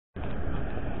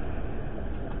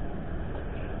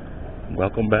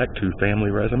Welcome back to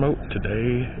Family Remote.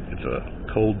 Today it's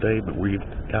a cold day, but we've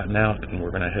gotten out and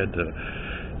we're going to head to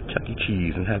Chuck E.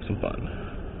 Cheese and have some fun.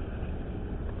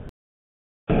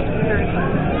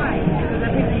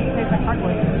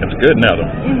 It's good now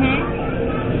though.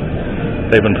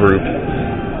 They've improved.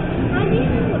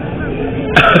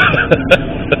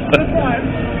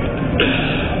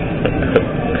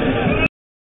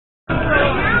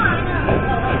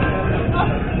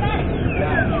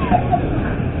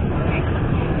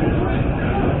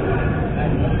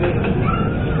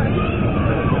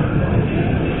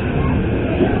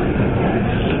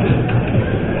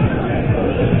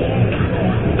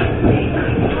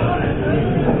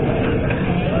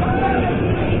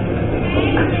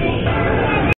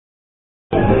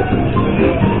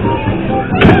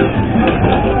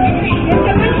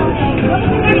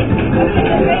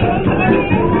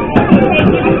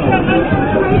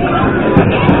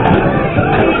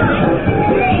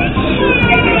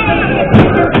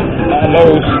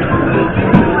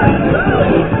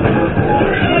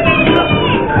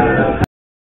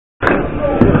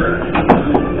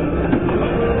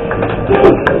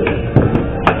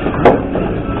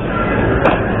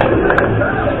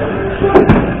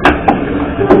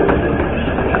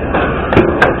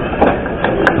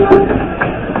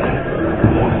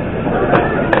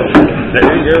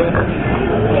 There you go.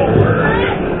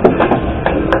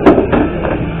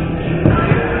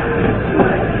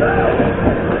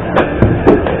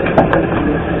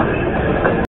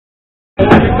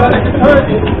 Everybody to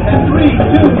target. And 3, 2,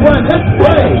 1, let's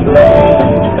play.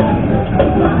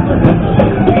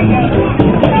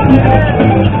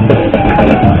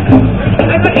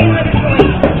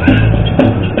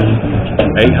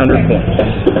 800 points.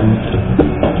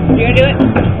 You gonna do it?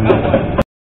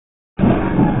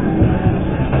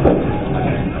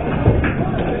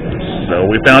 So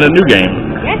we found a new game.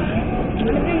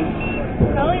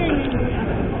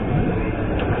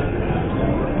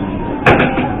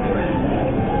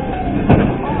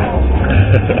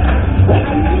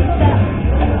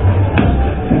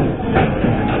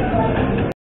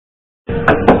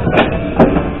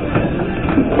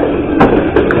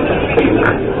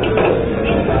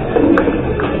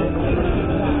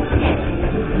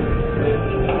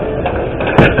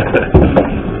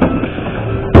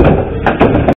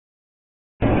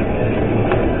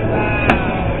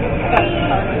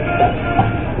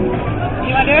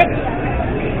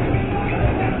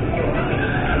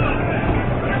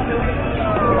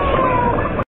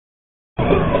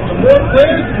 More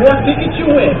players, more tickets you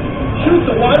win. Shoot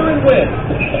the water and win.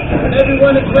 When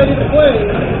everyone is ready to play,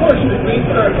 push the green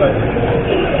start button.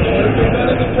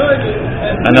 Everybody to target.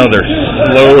 I know they're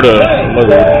slow to load.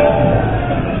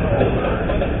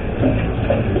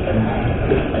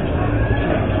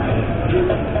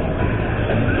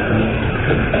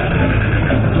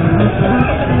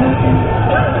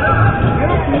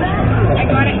 I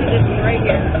got it to this right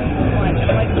here.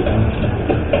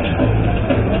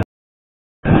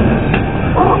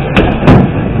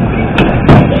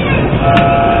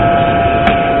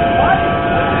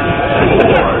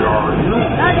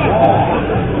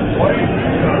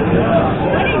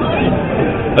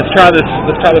 Let's try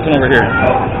this one over here.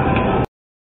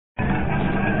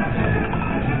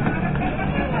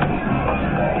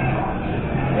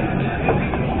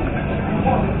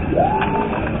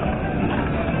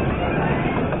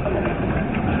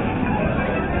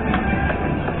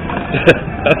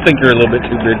 I think you're a little bit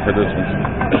too big for this one.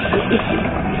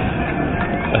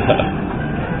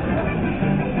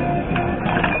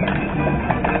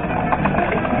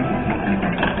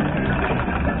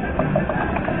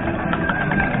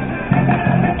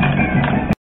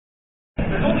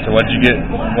 So what'd you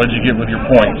get with your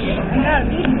points? I got a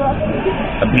beach ball.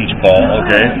 A beach ball,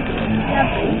 okay. Yeah,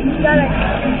 you got a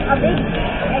big,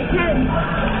 kind of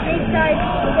big size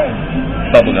big.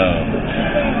 Bubble gum.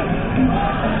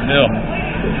 Still.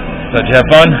 So did you have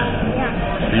fun?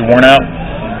 Yeah. Are you worn out?